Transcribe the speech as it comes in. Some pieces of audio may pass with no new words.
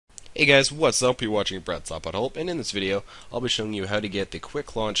Hey guys, what's up? You're watching Brett's Up at Help, and in this video, I'll be showing you how to get the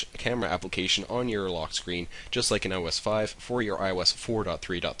quick launch camera application on your lock screen, just like in iOS 5, for your iOS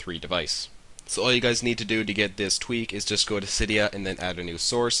 4.3.3 device. So all you guys need to do to get this tweak is just go to Cydia and then add a new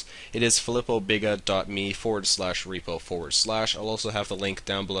source. It is FilippoBiga.me/repo/. I'll also have the link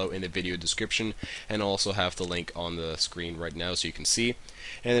down below in the video description, and I'll also have the link on the screen right now so you can see.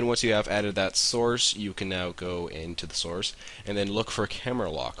 And then once you have added that source, you can now go into the source and then look for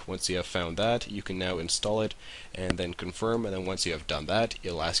CameraLock. Once you have found that, you can now install it and then confirm, and then once you have done that,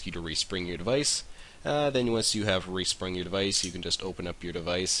 it'll ask you to respring your device. Then once you have resprung your device, you can just open up your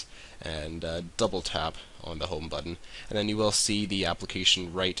device and double tap on the home button, and then you will see the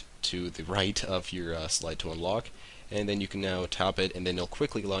application right to the right of your slide to unlock, and then you can now tap it, and then it'll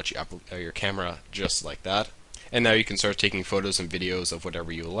quickly launch your camera just like that. And now you can start taking photos and videos of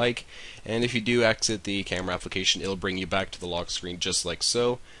whatever you like. And if you do exit the camera application, it'll bring you back to the lock screen just like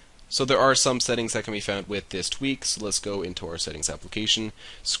so. So there are some settings that can be found with this tweak, so let's go into our settings application,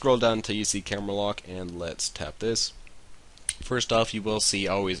 scroll down until you see CameraLock, and let's tap this. First off, you will see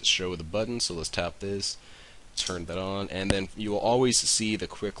always show the button, so let's tap this, turn that on, and then you will always see the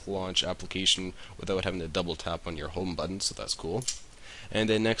quick launch application without having to double tap on your home button, so that's cool. And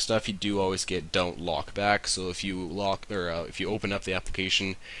then next off, you do always get don't lock back. So if you if you open up the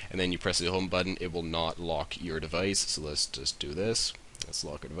application and then you press the home button, it will not lock your device. So let's just do this. Let's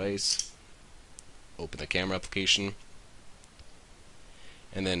lock our device. Open the camera application,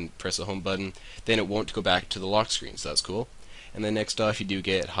 and then press the home button. Then it won't go back to the lock screen. So that's cool. And then next off, you do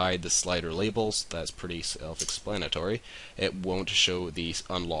get hide the slider labels. That's pretty self-explanatory. It won't show the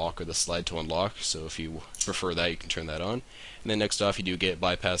unlock or the slide to unlock, so if you prefer that, you can turn that on. And then next off, you do get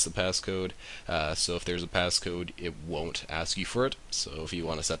bypass the passcode. So if there's a passcode, it won't ask you for it. So if you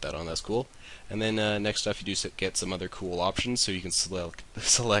want to set that on, that's cool. And then next off, you do get some other cool options. So you can select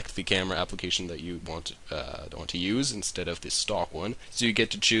the camera application that you want to use instead of the stock one. So you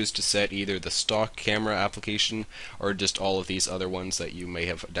get to choose to set either the stock camera application or just all of these other ones that you may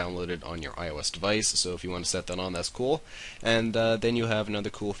have downloaded on your iOS device. So if you want to set that on, that's cool. And then you have another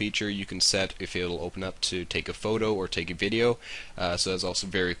cool feature. You can set if it'll open up to take a photo or take a video. So that's also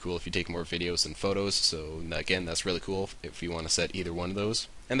very cool if you take more videos than photos. So again, that's really cool if you want to set either one of those.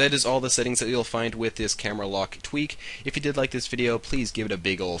 And that is all the settings that you'll find with this CameraLock tweak. If you did like this video, please give it a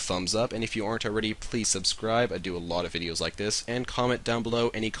big old thumbs up, and if you aren't already, please subscribe. I do a lot of videos like this, and comment down below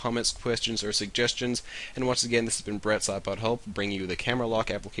any comments, questions, or suggestions. And once again, this has been Brett's iPod Help, bringing you the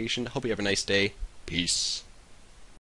CameraLock application. Hope you have a nice day. Peace.